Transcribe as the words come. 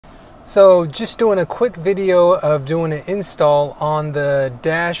So just doing a quick video of doing an install on the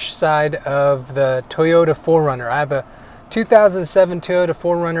dash side of the Toyota 4Runner. I have a 2007 Toyota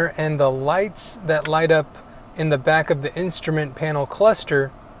 4Runner, and the lights that light up in the back of the instrument panel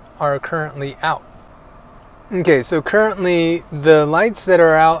cluster are currently out. Okay, so currently the lights that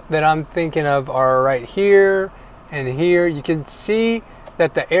are out that I'm thinking of are right here and here. You can see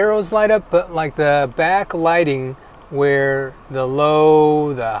that the arrows light up, but like the back lighting where the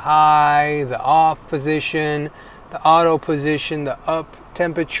low, the high, the off position, the auto position, the up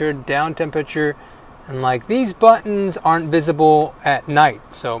temperature, down temperature, and like these buttons aren't visible at night.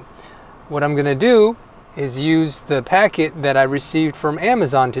 So what I'm gonna do is use the packet that I received from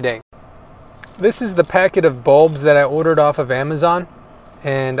Amazon today. This is the packet of bulbs that I ordered off of Amazon,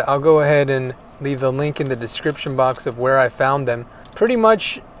 and I'll go ahead and leave the link in the description box of where I found them. Pretty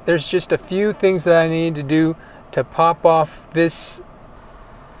much there's just a few things that I need to do to pop off this.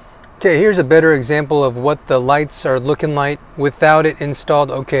 Okay, here's a better example of what the lights are looking like without it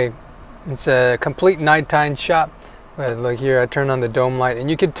installed. Okay, it's a complete nighttime shot. Look here, I turn on the dome light, and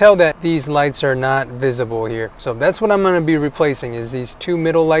you can tell that these lights are not visible here. So that's what I'm going to be replacing, is these two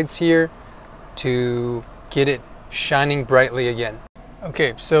middle lights here to get it shining brightly again.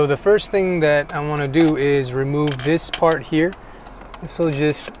 Okay, so the first thing that I want to do is remove this part here. This will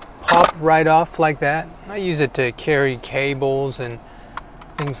just pop right off like that. I use it to carry cables and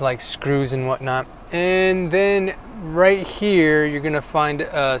things like screws and whatnot. And then right here you're gonna find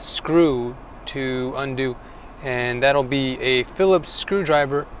a screw to undo, and that'll be a Phillips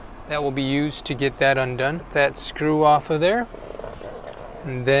screwdriver that will be used to get that undone. That screw off of there,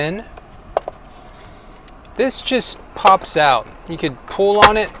 and then this just pops out. You could pull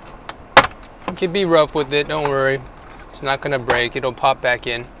on it. You could be rough with it, don't worry. It's not gonna break, it'll pop back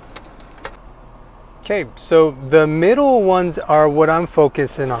in. Okay, so the middle ones are what I'm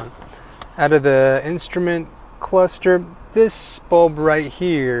focusing on. Out of the instrument cluster, this bulb right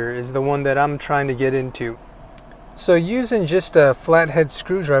here is the one that I'm trying to get into. So using just a flathead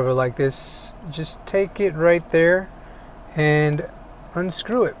screwdriver like this, just take it right there and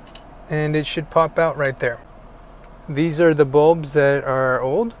unscrew it, and it should pop out right there. These are the bulbs that are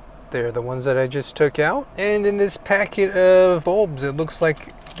old. They're the ones that I just took out. And in this packet of bulbs, it looks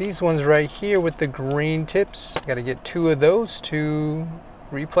like these ones right here with the green tips. Got to get two of those to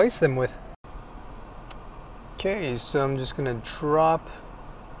replace them with. Okay, so I'm just gonna drop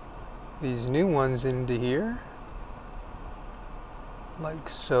these new ones into here, like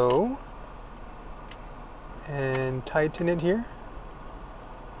so, and tighten it here.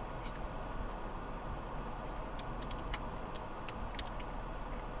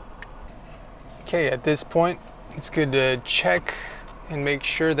 Okay, at this point, it's good to check and make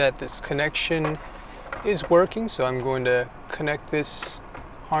sure that this connection is working. So I'm going to connect this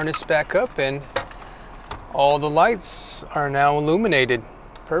harness back up, and all the lights are now illuminated.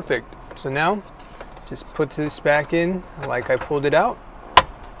 Perfect. So now, just put this back in like I pulled it out.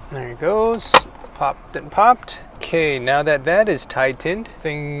 There it goes. Popped and popped. Okay, now that that is tightened,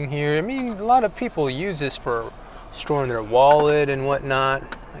 thing here, I mean, a lot of people use this for storing their wallet and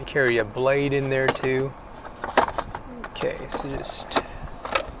whatnot. I carry a blade in there too. Okay, so just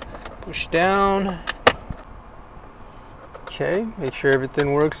push down. Okay, make sure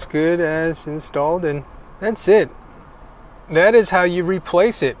everything works good as installed, and that's it. That is how you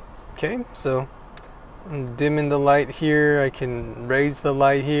replace it. Okay, so I'm dimming the light here. I can raise the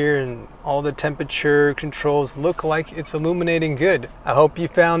light here, and all the temperature controls look like it's illuminating good. I hope you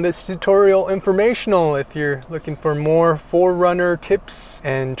found this tutorial informational. If you're looking for more 4Runner tips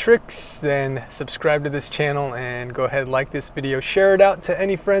and tricks, then subscribe to this channel and go ahead and like this video. Share it out to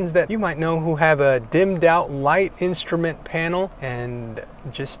any friends that you might know who have a dimmed out light instrument panel and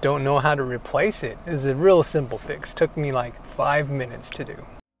just don't know how to replace it. This is a real simple fix. Took me like 5 minutes to do.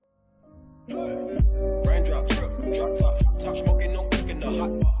 Drop top smoking, no cooking the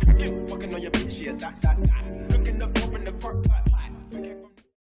hot bar. Fucking on your bitch, yeah, that. Looking up, open the park.